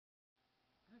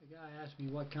The guy asked me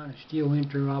what kind of steel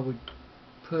intro I would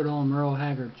put on Merle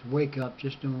Haggard's Wake Up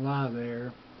just on live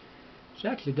air. It's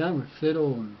actually done with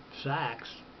fiddle and sax,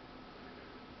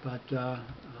 but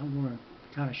I'm going to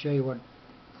kind of show you what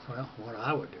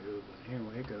I would do, but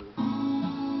anyway it goes.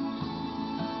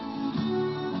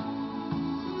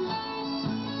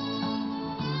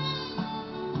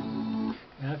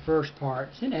 That first part,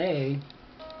 it's in A.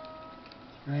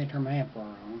 I ain't turn my amplifier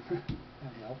on.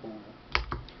 That'd help on it.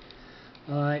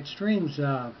 Alright, strings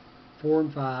 4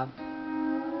 and 5.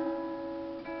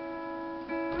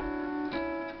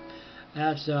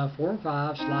 That's 4 and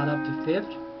 5, slide up to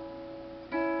 5th.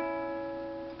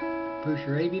 Push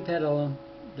your A-B pedal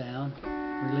down,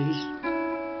 release.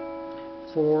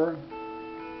 4,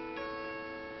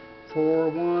 4,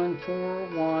 1, 4,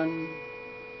 1,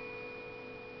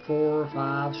 4,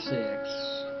 5, 6.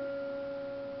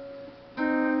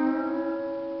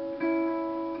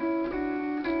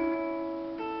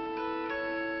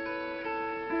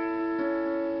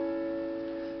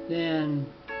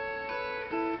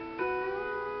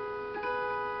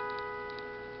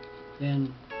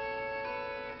 Then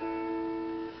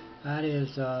that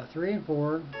is 3 and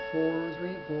 4, 4, 3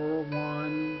 and 4,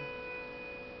 1,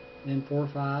 then 4,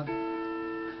 5.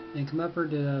 Then come up here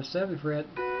to the 7th fret,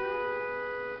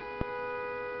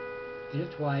 hit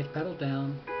it twice, pedal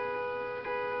down,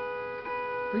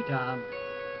 3 times.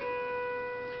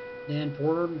 Then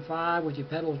 4 and 5 with your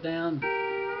pedals down.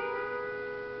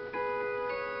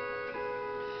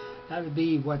 That would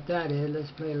be what that is.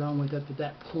 Let's play along with up to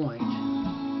that point.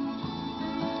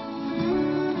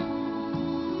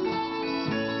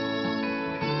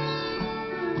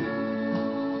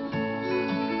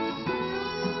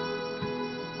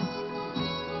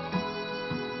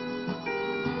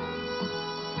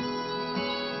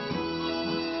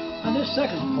 On this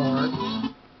second part,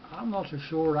 I'm not so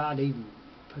sure I'd even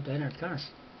put that in. It's kind of,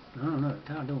 I don't know, it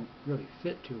kind of don't really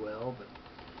fit too well, but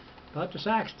the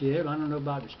sax did. I don't know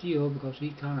about the steel because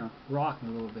he's kind of rocking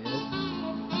a little bit.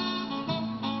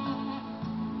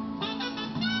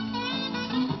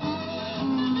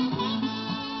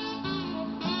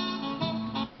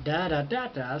 Da da da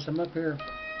da. So I'm up here.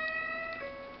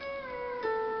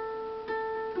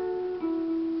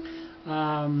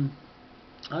 I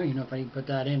don't even know if I can put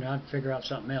that in. I'd figure out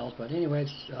something else. But anyway,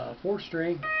 it's 4th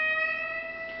string,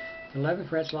 11th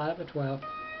fret, slide up to 12th,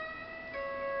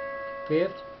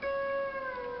 5th.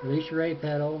 Release your A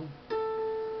pedal,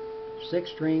 6th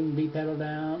string, B pedal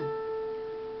down,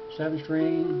 7th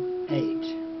string,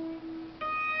 8.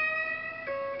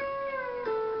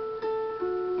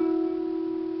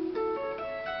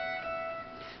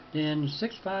 Then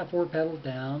 6, 5, 4 pedals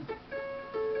down.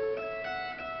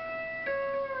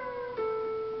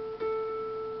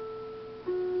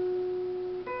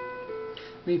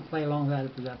 Let me play along with that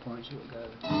up to that point, see what it goes.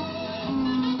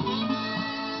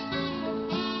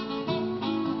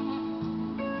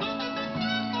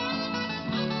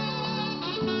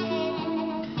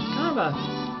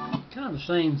 Kind of the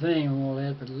same thing on all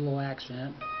that, but a little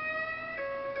accent.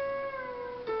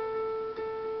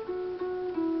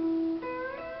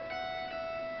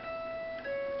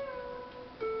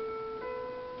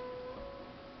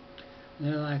 And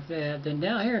then like that. Then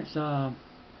down here it's yeah,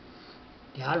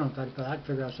 I don't know if I'd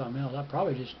figure out something else. I'd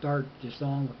probably just start this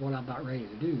song with what I'm about ready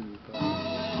to do. But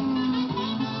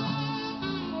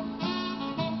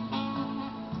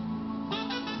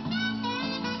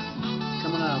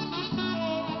coming up.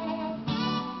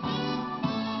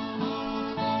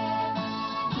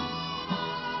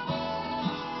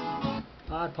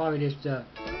 I'd probably just that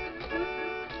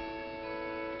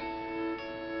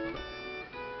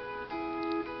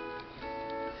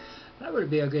would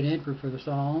be a good intro for the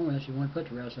song unless you want to put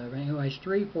the rest of it. Anyways,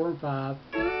 3, 4, and 5.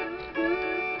 Kind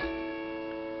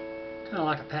of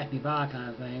like a pat me by kind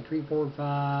of thing. 3, 4, and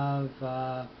 5.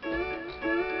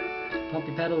 Pump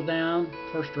your pedals down,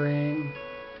 1st string.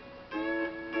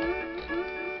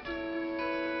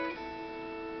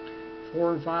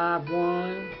 4 and 5,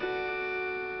 1.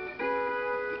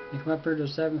 You come up here to the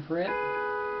 7th fret,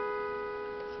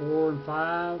 4 and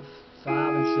 5,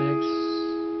 5 and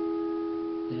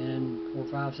 6, then 4,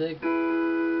 5, 6,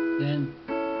 then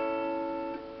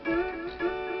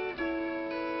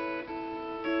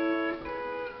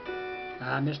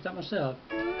I messed up myself.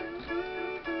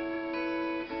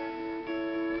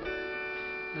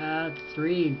 That's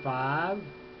 3 and 5,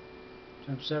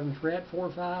 so 7th fret, 4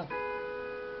 and 5,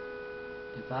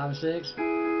 then 5 and 6,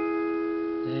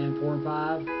 then 4 and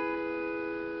 5,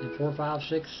 then 4, 5,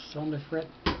 6 on the fret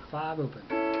 5 open.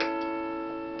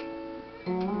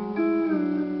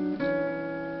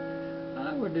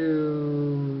 I would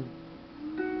do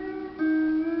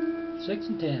 6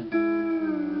 and 10.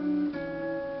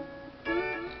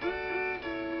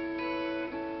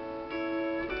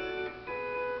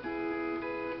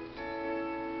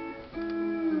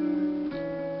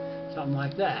 Something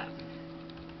like that.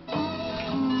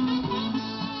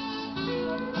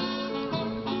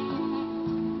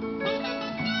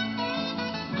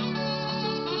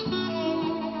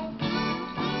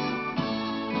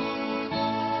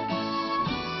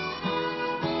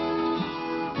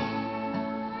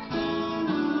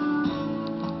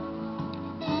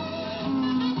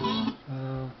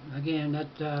 Again,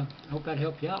 I hope that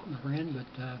helped you out, my friend, but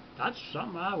that's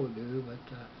something I would do, but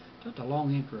just a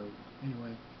long intro.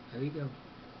 Anyway, there you go.